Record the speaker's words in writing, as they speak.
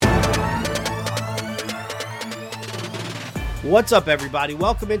What's up, everybody?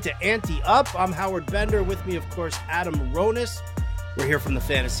 Welcome into Ante Up. I'm Howard Bender. With me, of course, Adam Ronis. We're here from the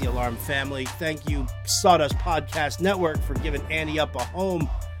Fantasy Alarm family. Thank you, Sawdust Podcast Network, for giving Ante Up a home.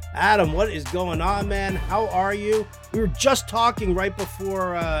 Adam, what is going on, man? How are you? We were just talking right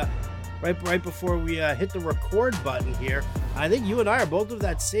before we hit the record button here. I think you and I are both of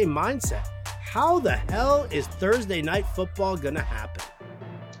that same mindset. How the hell is Thursday Night Football going to happen?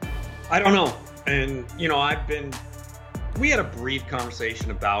 I don't know. And, we had a brief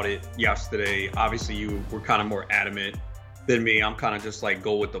conversation about it yesterday. Obviously, you were kind of more adamant than me. I'm kind of just like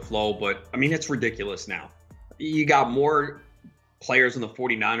go with the flow. But, it's ridiculous now. You got more players in the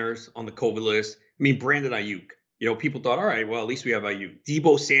 49ers on the COVID list. Brandon Ayuk. People thought, all right, well, at least we have Ayuk.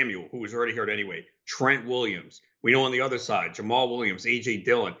 Deebo Samuel, who was already hurt anyway. Trent Williams. We know on the other side, Jamal Williams, A.J.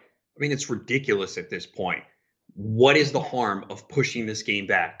 Dillon. It's ridiculous at this point. What is the harm of pushing this game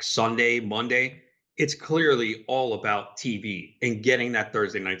back? Sunday, Monday? It's clearly all about TV and getting that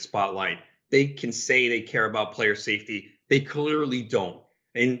Thursday night spotlight. They can say they care about player safety. They clearly don't.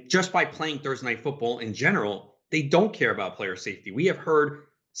 And just by playing Thursday night football in general, they don't care about player safety. We have heard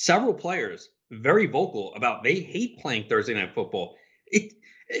several players very vocal about they hate playing Thursday night football.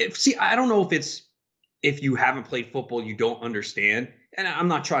 I don't know if you haven't played football, you don't understand. And I'm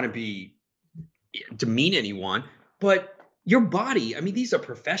not trying to demean anyone, but your body, these are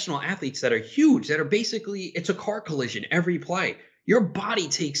professional athletes that are huge, that are basically, it's a car collision every play. Your body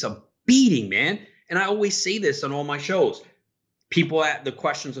takes a beating, man. And I always say this on all my shows. People at the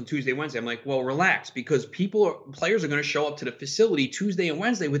questions on Tuesday, Wednesday, I'm like, well, relax, because players are going to show up to the facility Tuesday and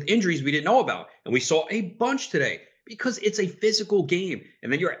Wednesday with injuries we didn't know about. And we saw a bunch today because it's a physical game.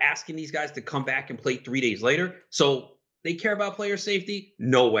 And then you're asking these guys to come back and play 3 days later. So they care about player safety?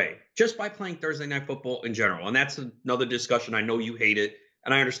 No way. Just by playing Thursday night football in general. And that's another discussion. I know you hate it,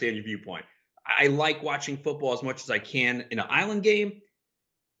 and I understand your viewpoint. I like watching football as much as I can in an island game.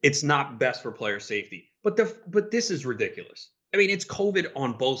 It's not best for player safety. But this is ridiculous. It's COVID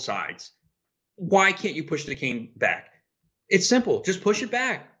on both sides. Why can't you push the game back? It's simple. Just push it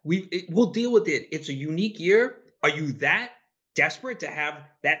back. We'll deal with it. It's a unique year. Are you that desperate to have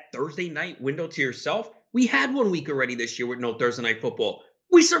that Thursday night window to yourself? We had 1 week already this year with no Thursday night football.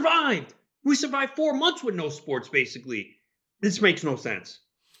 We survived. We survived 4 months with no sports, basically. This makes no sense.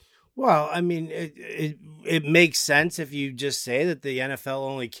 Well, it makes sense if you just say that the NFL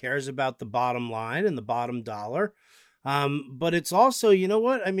only cares about the bottom line and the bottom dollar. But it's also, you know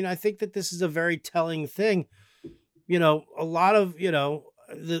what? I think that this is a very telling thing. A lot of,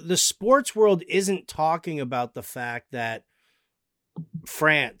 the sports world isn't talking about the fact that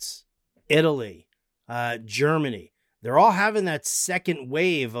France, Italy, Germany, they're all having that second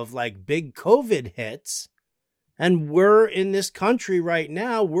wave of like big COVID hits. And we're in this country right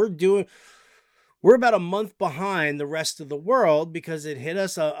now, we're about a month behind the rest of the world because it hit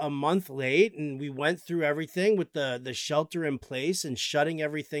us a month late, and we went through everything with the shelter in place and shutting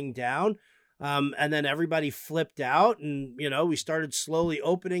everything down. And then everybody flipped out, and, we started slowly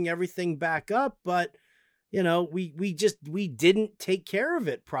opening everything back up, but we didn't take care of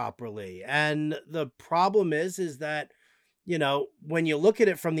it properly. And the problem is that, when you look at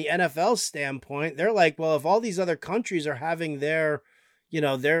it from the NFL standpoint, they're like, well, if all these other countries are having their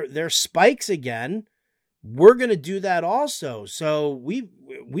spikes again, we're going to do that also. So we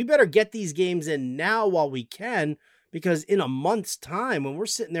better get these games in now while we can, because in a month's time, when we're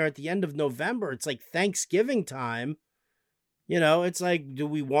sitting there at the end of November, it's like Thanksgiving time. It's like, do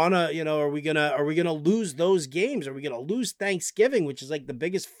we want to, are we going to lose those games? Are we going to lose Thanksgiving, which is like the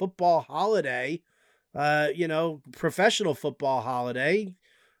biggest football holiday, professional football holiday.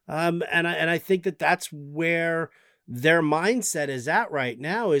 And I think that that's where their mindset is at right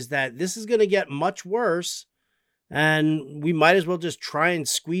now, is that this is going to get much worse, and we might as well just try and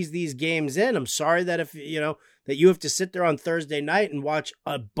squeeze these games in. I'm sorry that if, that you have to sit there on Thursday night and watch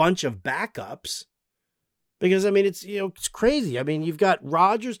a bunch of backups. Because, it's crazy. You've got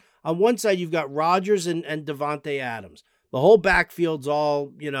Rodgers. On one side, you've got Rodgers and Davante Adams. The whole backfield's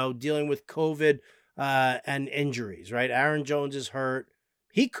all, dealing with COVID and injuries, right? Aaron Jones is hurt.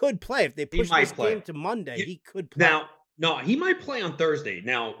 He could play. If they push this game to Monday, he could play. Now, no, he might play on Thursday.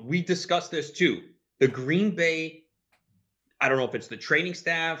 Now, we discussed this too. The Green Bay, I don't know if it's the training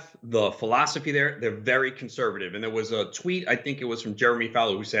staff, the philosophy there, they're very conservative. And there was a tweet, I think it was from Jeremy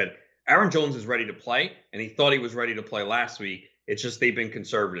Fowler, who said, Aaron Jones is ready to play, and he thought he was ready to play last week. It's just they've been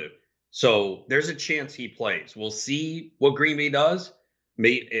conservative. So there's a chance he plays. We'll see what Green Bay does.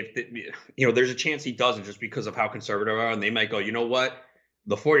 There's a chance he doesn't, just because of how conservative they are, and they might go, you know what?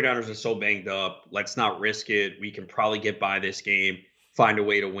 The 49ers are so banged up. Let's not risk it. We can probably get by this game, find a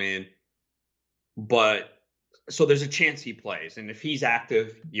way to win. But So there's a chance he plays. And if he's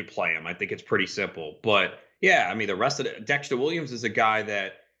active, you play him. I think it's pretty simple. But yeah, I mean, the rest of Dexter Williams is a guy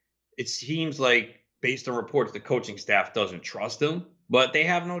that it seems like, based on reports, the coaching staff doesn't trust him, but they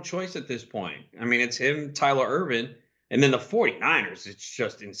have no choice at this point. I mean, it's him, Tyler Ervin, and then the 49ers. It's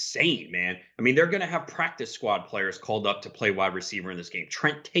just insane, man. I mean, they're going to have practice squad players called up to play wide receiver in this game.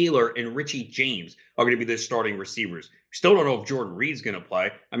 Trent Taylor and Richie James are going to be their starting receivers. Still don't know if Jordan Reed's going to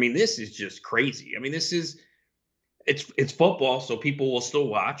play. I mean, this is just crazy. I mean, it's football, so people will still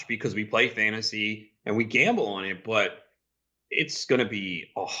watch because we play fantasy and we gamble on it, but it's going to be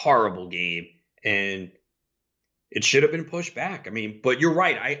a horrible game, and it should have been pushed back. I mean, but you're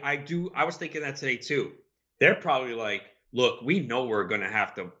right. I was thinking that today too. They're probably like, look, we know we're going to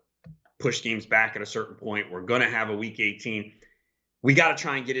have to push games back at a certain point. We're going to have a week 18. We got to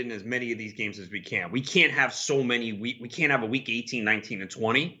try and get in as many of these games as we can. We can't have so many. We can't have a week 18, 19, and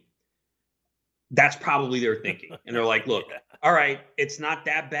 20. That's probably their thinking. And they're like, look, all right, it's not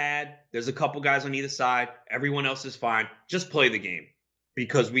that bad. There's a couple guys on either side. Everyone else is fine. Just play the game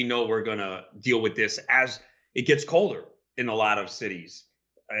because we know we're going to deal with this as it gets colder in a lot of cities.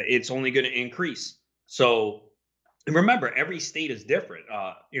 It's only going to increase. So, and remember, every state is different.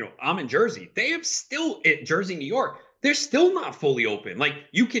 I'm in Jersey. They have still, Jersey, New York, they're still not fully open. Like,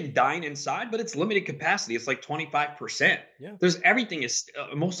 you can dine inside, but it's limited capacity. It's like 25%. Yeah. Everything is,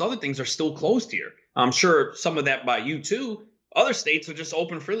 most other things are still closed here. I'm sure some of that by you too. Other states are just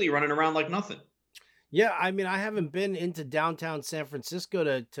open freely, running around like nothing. Yeah, I mean, I haven't been into downtown San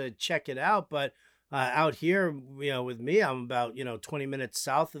Francisco to check it out, but out here, with me, I'm about 20 minutes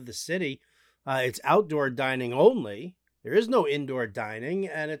south of the city. It's outdoor dining only. There is no indoor dining,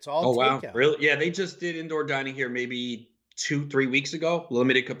 and it's all takeout. Wow, really? Yeah, they just did indoor dining here maybe 2-3 weeks ago,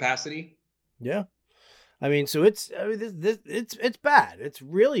 limited capacity. Yeah, I mean, so it's bad. It's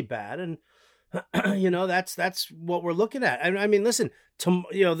really bad, and that's what we're looking at. I mean, listen,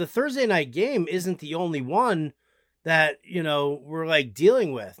 the Thursday night game isn't the only one that we're like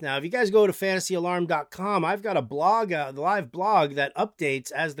dealing with. Now, if you guys go to fantasyalarm.com, I've got a blog, the live blog that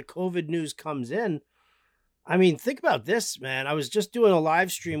updates as the COVID news comes in. I mean, think about this, man. I was just doing a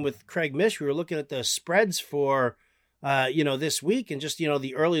live stream with Craig Mish. We were looking at the spreads for this week, and just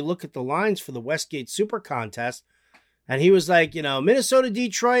the early look at the lines for the Westgate Super Contest. And he was like, Minnesota,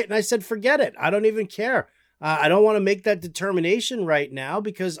 Detroit. And I said, forget it. I don't even care. I don't want to make that determination right now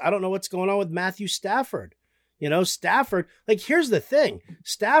because I don't know what's going on with Matthew Stafford. Stafford, like, here's the thing.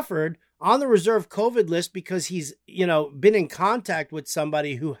 Stafford on the reserve COVID list because he's, been in contact with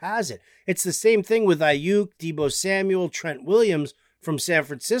somebody who has it. It's the same thing with Ayuk, Deebo Samuel, Trent Williams from San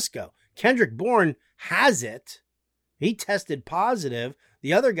Francisco. Kendrick Bourne has it. He tested positive.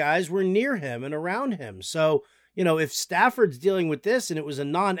 The other guys were near him and around him. So, if Stafford's dealing with this and it was a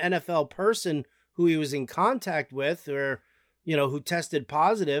non-NFL person who he was in contact with or, who tested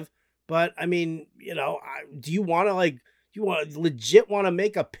positive. But I mean, do you want to legit want to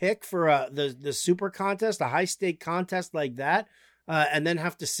make a pick for the super contest, a high stake contest like that, and then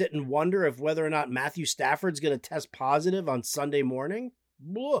have to sit and wonder if whether or not Matthew Stafford's going to test positive on Sunday morning?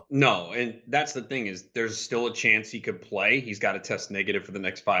 Blah. No, and that's the thing is there's still a chance he could play. He's got to test negative for the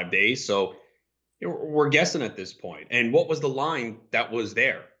next 5 days. So we're guessing at this point. And what was the line that was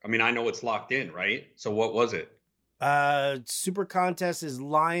there? I mean, I know it's locked in, right? So what was it? Super contest is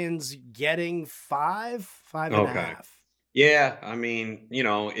Lions getting 5.5. Yeah, I mean,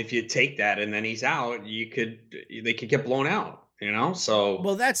 if you take that and then he's out, they could get blown out, so.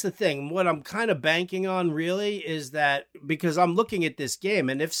 Well, that's the thing. What I'm kind of banking on really is that because I'm looking at this game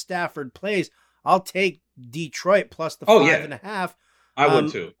and if Stafford plays, I'll take Detroit plus the 5.5. I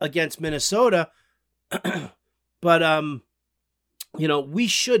would too. Against Minnesota. But, we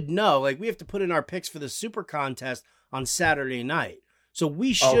should know, like we have to put in our picks for the super contest on Saturday night. So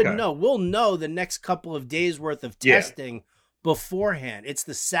we should know. We'll know the next couple of days worth of testing beforehand. It's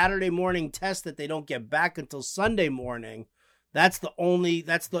the Saturday morning test that they don't get back until Sunday morning. That's the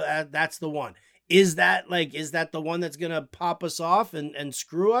one. Is that the one that's going to pop us off and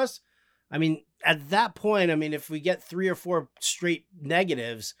screw us? I mean, at that point, if we get 3 or 4 straight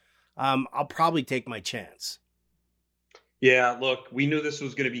negatives, I'll probably take my chance. Yeah, look, we knew this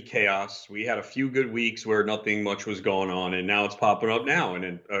was going to be chaos. We had a few good weeks where nothing much was going on, and now it's popping up now.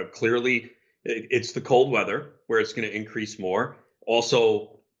 And clearly, it's the cold weather where it's going to increase more.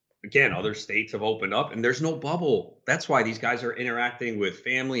 Also, again, other states have opened up, and there's no bubble. That's why these guys are interacting with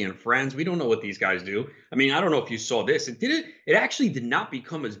family and friends. We don't know what these guys do. I mean, I don't know if you saw this. It actually did not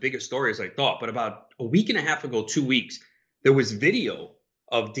become as big a story as I thought. But about a week and a half ago, 2 weeks, there was video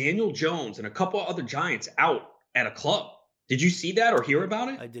of Daniel Jones and a couple other Giants out at a club. Did you see that or hear about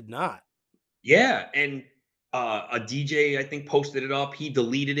it? I did not. Yeah. And A DJ, I think, posted it up. He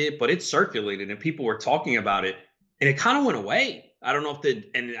deleted it, but it circulated and people were talking about it, and it kind of went away. I don't know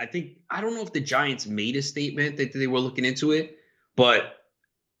I don't know if the Giants made a statement that they were looking into it, but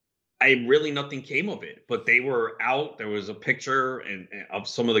nothing came of it. But they were out. There was a picture and of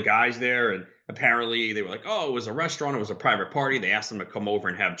some of the guys there, and apparently they were like, "Oh, it was a restaurant. It was a private party." They asked them to come over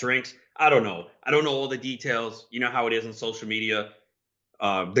and have drinks. I don't know. I don't know all the details. You know how it is on social media.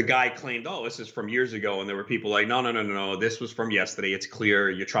 The guy claimed, "Oh, this is from years ago," and there were people like, "No, no, no, no, no. This was from yesterday. It's clear.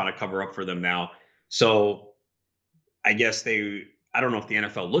 You're trying to cover up for them now." So I guess I don't know if the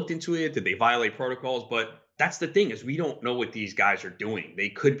NFL looked into it. Did they violate protocols? But that's the thing, is we don't know what these guys are doing. They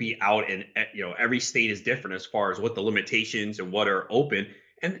could be out, and every state is different as far as what the limitations and what are open.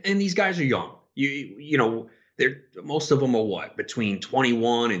 And these guys are young. They're most of them are what, between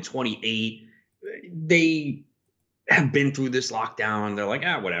 21 and 28. They have been through this lockdown. They're like,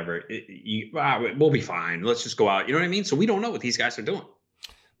 whatever. We'll be fine. Let's just go out. You know what I mean? So we don't know what these guys are doing.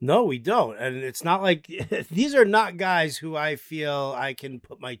 No, we don't. And it's not like these are not guys who I feel I can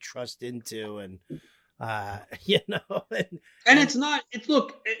put my trust into. And, and it's not,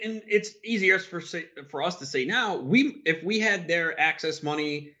 and it's easier for us to say now, if we had their access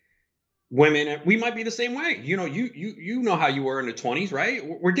money, women, we might be the same way. You know how you were in the 20s, right?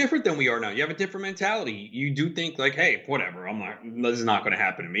 We're different than we are now. You have a different mentality. You do think like, hey, whatever, this is not going to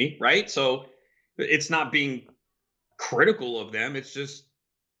happen to me, right? So it's not being critical of them. It's just,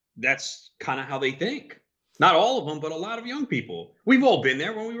 that's kind of how they think. Not all of them, but a lot of young people. We've all been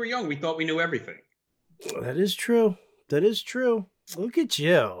there. When we were young, we thought we knew everything. That is true. That is true. Look at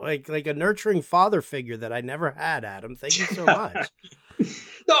you, like a nurturing father figure that I never had, Adam. Thank you so much.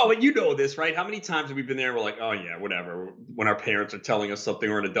 No, but you know this, right? How many times have we been there and we're like, oh, yeah, whatever. When our parents are telling us something,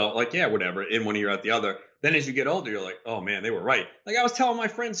 or an adult, like, yeah, whatever, in one ear out the other. Then as you get older, you're like, oh, man, they were right. Like I was telling my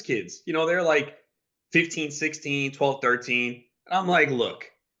friends' kids, they're like 15, 16, 12, 13. And I'm like,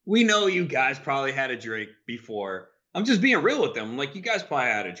 look, we know you guys probably had a drink before. I'm just being real with them. I'm like, you guys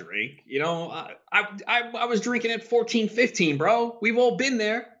probably had a drink. I was drinking at 14, 15, bro. We've all been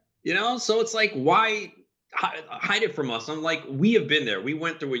there, So it's like, why hide it from us? I'm like, we have been there. We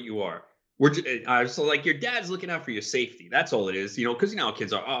went through what you are. So like your dad's looking out for your safety. That's all it is, because how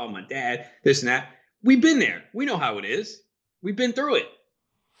kids are. Oh, my dad, this and that. We've been there. We know how it is. We've been through it.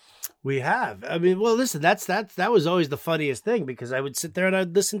 We have. I mean, well, listen, that was always the funniest thing, because I would sit there and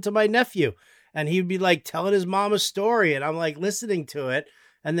I'd listen to my nephew, and he'd be like telling his mom a story, and I'm like listening to it.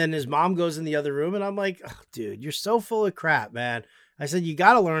 And then his mom goes in the other room, and I'm like, oh, dude, you're so full of crap, man. I said, you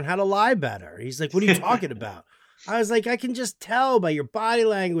got to learn how to lie better. He's like, what are you talking about? I was like, I can just tell by your body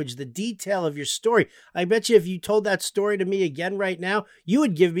language, the detail of your story. I bet you if you told that story to me again right now, you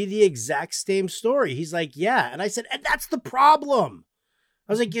would give me the exact same story. He's like, yeah. And I said, and that's the problem.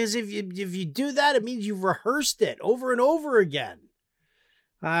 I was like, because if you do that, it means you've rehearsed it over and over again.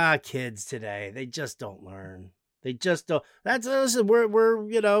 Kids today, they just don't learn. They just don't. Listen, we're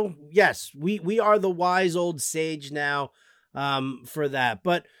yes, we are the wise old sage now, for that.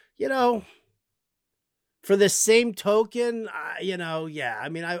 But for the same token, yeah. I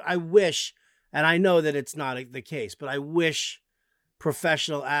mean, I wish, and I know that it's not the case, but I wish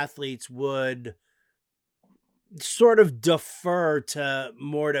professional athletes would sort of defer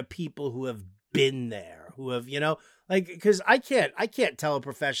more to people who have been there, who have, because I can't tell a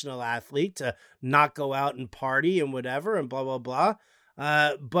professional athlete to not go out and party and whatever and blah, blah, blah.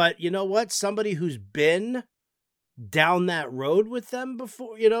 But you know what? Somebody who's been down that road with them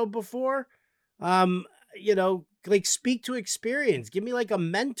before, like speak to experience. Give me like a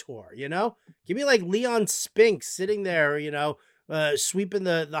mentor, give me like Leon Spinks sitting there, sweeping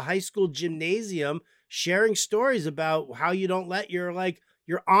the high school gymnasium, sharing stories about how you don't let your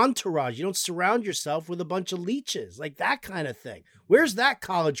entourage, you don't surround yourself with a bunch of leeches, like that kind of thing. Where's that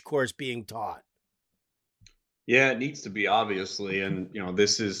college course being taught? Yeah, it needs to be, obviously. And,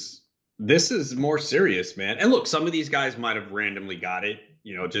 this is more serious, man. And look, some of these guys might have randomly got it,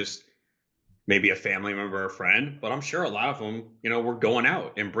 just maybe a family member or a friend, but I'm sure a lot of them, were going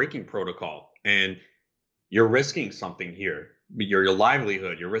out and breaking protocol, and you're risking something here. Your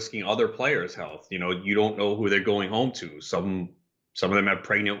livelihood, you're risking other players' health. You don't know who they're going home to. Some of them have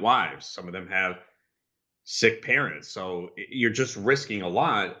pregnant wives. Some of them have sick parents. So you're just risking a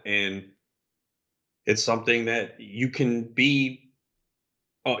lot. And it's something that you can be,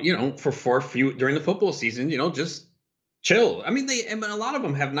 for a few during the football season, just chill. I mean, a lot of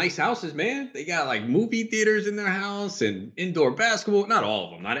them have nice houses, man. They got like movie theaters in their house and indoor basketball. Not all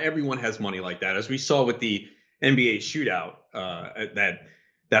of them. Not everyone has money like that. As we saw with the NBA shootout, that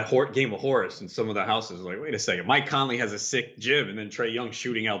game of horse, and some of the houses like, wait a second, Mike Conley has a sick gym, and then Trae Young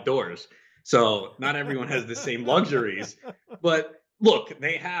shooting outdoors. So not everyone has the same luxuries. But look,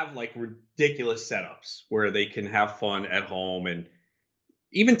 they have like ridiculous setups where they can have fun at home, and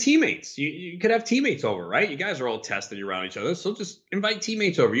even teammates. You could have teammates over, right? You guys are all tested around each other. So just invite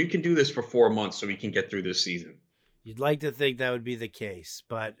teammates over. You can do this for 4 months so we can get through this season. You'd like to think that would be the case,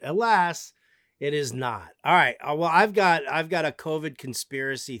 but alas, it is not. All right. Well, I've got a COVID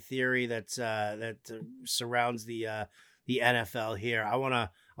conspiracy theory that surrounds the NFL here. I want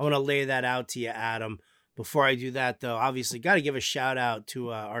to lay that out to you, Adam. Before I do that, though, obviously got to give a shout out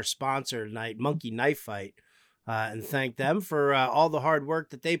to our sponsor tonight, Monkey Knife Fight, and thank them for all the hard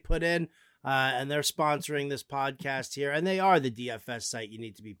work that they put in. And they're sponsoring this podcast here, and they are the DFS site you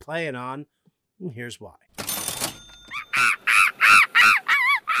need to be playing on. And here's why.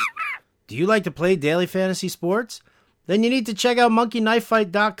 Do you like to play daily fantasy sports? Then you need to check out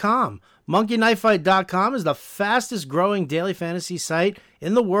monkeyknifefight.com. monkeyknifefight.com is the fastest growing daily fantasy site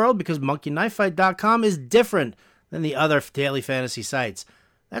in the world because monkeyknifefight.com is different than the other daily fantasy sites.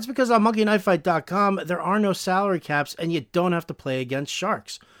 That's because on monkeyknifefight.com there are no salary caps and you don't have to play against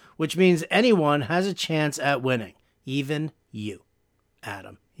sharks, which means anyone has a chance at winning. Even you,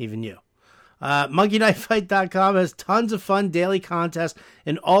 Adam, even you. monkeyknifefight.com has tons of fun daily contests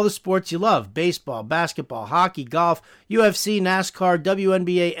in all the sports you love. Baseball, basketball, hockey, golf, UFC, NASCAR,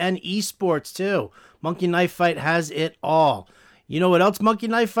 WNBA, and esports too. Monkey Knife Fight has it all. You know what else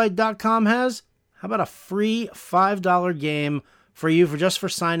monkeyknifefight.com has? How about a free $5 game for you for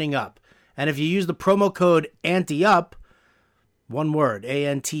signing up? And if you use the promo code ANTEUP, one word,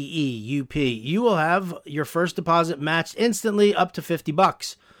 ANTEUP, you will have your first deposit matched instantly up to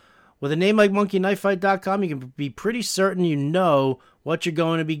 $50. With a name like monkeyknifefight.com, you can be pretty certain you know what you're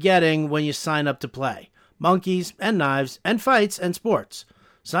going to be getting when you sign up to play. Monkeys and knives and fights and sports.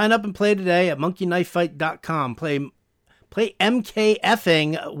 Sign up and play today at monkeyknifefight.com. Play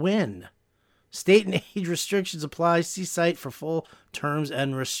MKFing win. State and age restrictions apply. See site for full terms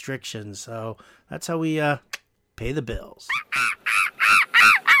and restrictions. So that's how we pay the bills.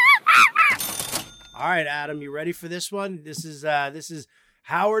 All right, Adam, you ready for this one? This is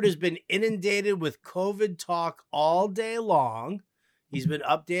Howard has been inundated with COVID talk all day long. He's been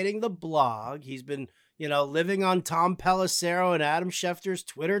updating the blog. He's been, living on Tom Pelissero and Adam Schefter's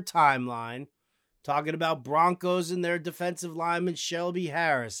Twitter timeline, talking about Broncos and their defensive lineman Shelby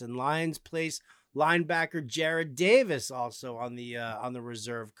Harris and Lions place linebacker Jared Davis also on the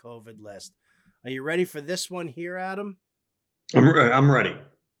reserve COVID list. Are you ready for this one here, Adam? I'm ready.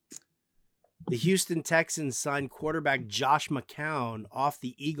 The Houston Texans signed quarterback Josh McCown off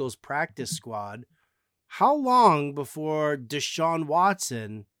the Eagles practice squad. How long before Deshaun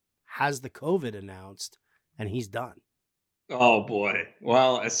Watson has the COVID announced and he's done? Oh, boy.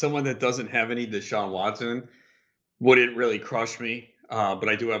 Well, as someone that doesn't have any Deshaun Watson, wouldn't really crush me. But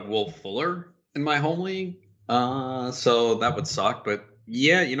I do have Will Fuller in my home league. So that would suck. But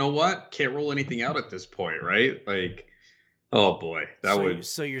yeah, you know what? Can't rule anything out at this point, right? Like, oh boy,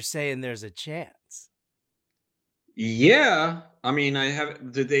 So you're saying there's a chance? Yeah, I mean,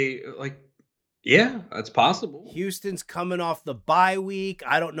 yeah, that's possible. Houston's coming off the bye week.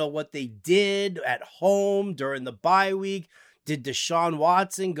 I don't know what they did at home during the bye week. Did Deshaun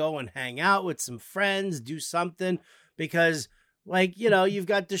Watson go and hang out with some friends, do something? Because, you've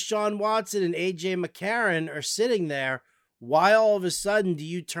got Deshaun Watson and A.J. McCarron are sitting there. Why all of a sudden do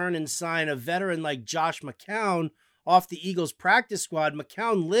you turn and sign a veteran like Josh McCown off the Eagles practice squad?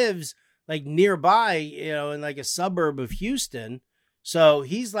 McCown lives nearby, in a suburb of Houston. So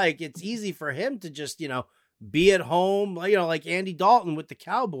he's it's easy for him to just, be at home, like Andy Dalton with the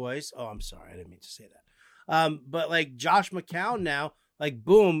Cowboys. Oh, I'm sorry. I didn't mean to say that. But Josh McCown now,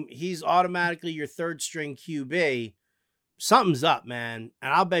 boom, he's automatically your third string QB. Something's up, man.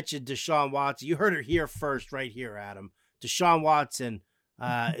 And I'll bet you Deshaun Watson, you heard it here first right here, Adam. Deshaun Watson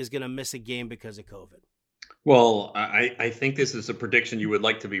is going to miss a game because of COVID. Well, I think this is a prediction you would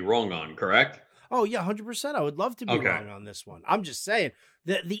like to be wrong on, correct? Oh, yeah, 100%. I would love to be wrong on this one. I'm just saying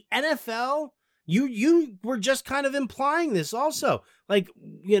that the NFL, you were just kind of implying this also. The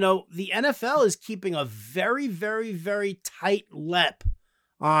NFL is keeping a very, very, very tight lip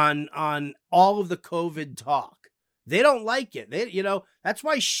on all of the COVID talk. They don't like it. That's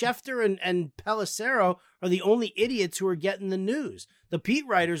why Schefter and Pelissero are the only idiots who are getting the news. The beat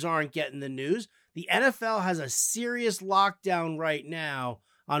writers aren't getting the news. The NFL has a serious lockdown right now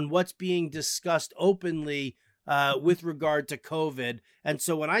on what's being discussed openly with regard to COVID. And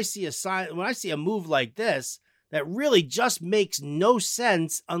so when I see a move like this, that really just makes no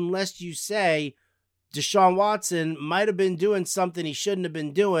sense unless you say Deshaun Watson might have been doing something he shouldn't have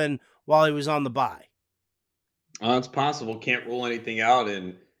been doing while he was on the bye. It's possible. Can't rule anything out.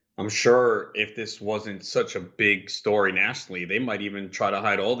 And I'm sure if this wasn't such a big story nationally, they might even try to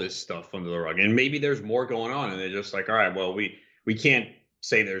hide all this stuff under the rug. And maybe there's more going on, and they're just like, all right, well, we can't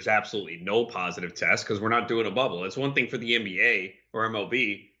say there's absolutely no positive tests because we're not doing a bubble. It's one thing for the NBA or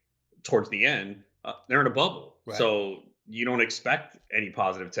MLB towards the end. They're in a bubble. Right. So you don't expect any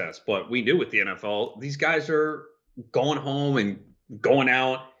positive tests. But we knew with the NFL, these guys are going home and going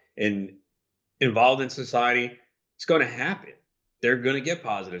out and involved in society. It's going to happen. They're going to get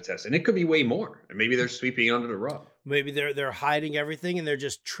positive tests, and it could be way more. And maybe they're sweeping it under the rug. Maybe they're hiding everything, and they're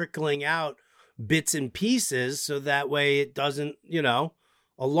just trickling out bits and pieces so that way it doesn't,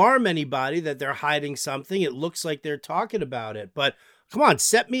 alarm anybody that they're hiding something. It looks like they're talking about it. But come on,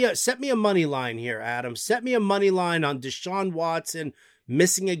 set me a money line here, Adam. Set me a money line on Deshaun Watson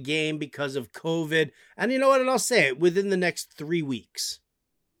missing a game because of COVID. And you know what? And I'll say it within the next 3 weeks.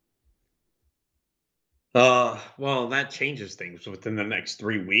 Well, that changes things within the next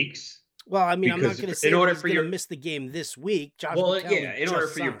 3 weeks. Well, I mean, I'm not going to say he's going to miss the game this week.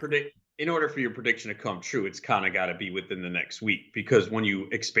 In order for your prediction to come true, it's kind of got to be within the next week, because when you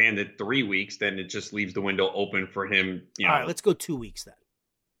expand it 3 weeks, then it just leaves the window open for him. All right, let's go 2 weeks then.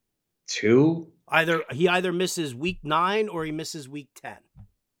 2? He either misses week 9 or he misses week 10.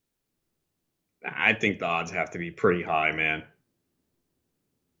 I think the odds have to be pretty high, man.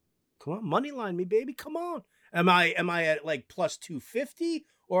 Come on, money line me, baby. Come on. Am I at like plus 250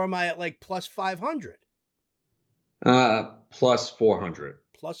 or am I at like plus 500? Plus 400.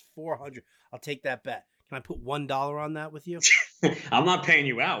 Plus 400. I'll take that bet. Can I put $1 on that with you? I'm not paying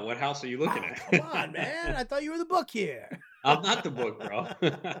you out. What house are you looking at? Come on, man. I thought you were the book here. I'm not the book, bro.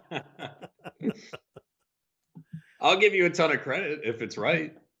 I'll give you a ton of credit if it's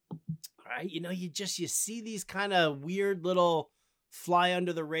right. All right. You see these kind of weird little fly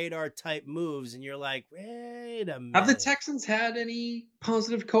under the radar type moves, and you're like, wait a minute. Have the Texans had any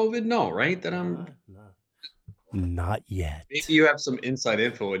positive COVID? No, right? No. Not yet. Maybe you have some inside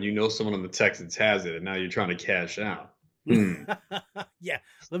info and someone on the Texans has it, and now you're trying to cash out. Yeah.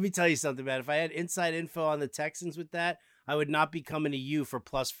 Let me tell you something, man. If I had inside info on the Texans with that, I would not be coming to you for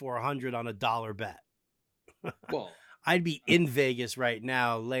plus 400 on a dollar bet. Well, I'd be in Vegas right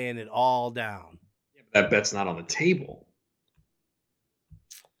now laying it all down. Yeah, but that bet's not on the table.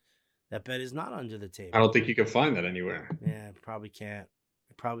 That bet is not under the table. I don't think you can find that anywhere. Yeah, probably can't.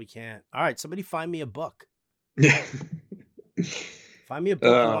 All right, somebody find me a book. Find me a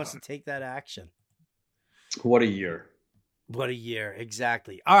book who wants to take that action. What a year.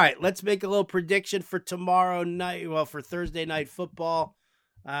 Exactly. All right, let's make a little prediction for tomorrow night. Well, for Thursday night football.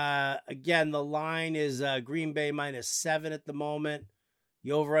 Again, the line is Green Bay -7 at the moment.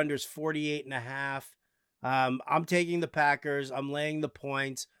 The over-under is 48.5. I'm taking the Packers. I'm laying the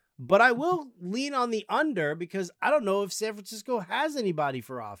points. But I will lean on the under because I don't know if San Francisco has anybody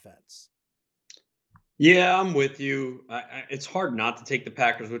for offense. Yeah, I'm with you. It's hard not to take the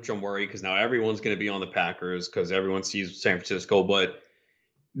Packers, which I'm worried because now everyone's going to be on the Packers because everyone sees San Francisco, but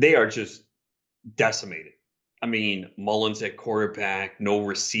they are just decimated. I mean, Mullins at quarterback, no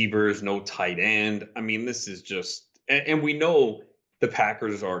receivers, no tight end. I mean, this is just – and we know the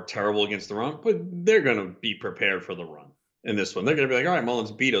Packers are terrible against the run, but they're going to be prepared for the run in this one. They're going to be like, all right,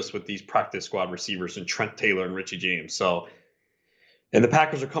 Mullins beat us with these practice squad receivers and Trent Taylor and Richie James. So – and the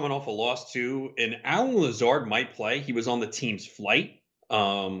Packers are coming off a loss too. And Allen Lazard might play. He was on the team's flight.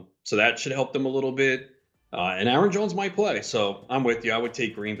 So that should help them a little bit. And Aaron Jones might play. So I'm with you. I would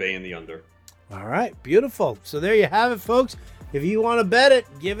take Green Bay in the under. All right. Beautiful. So there you have it, folks. If you want to bet it,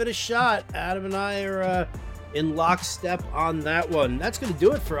 give it a shot. Adam and I are in lockstep on that one. That's going to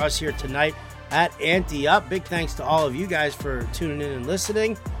do it for us here tonight at Ante Up. Big thanks to all of you guys for tuning in and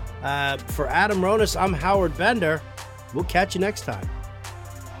listening. For Adam Ronis, I'm Howard Bender. We'll catch you next time.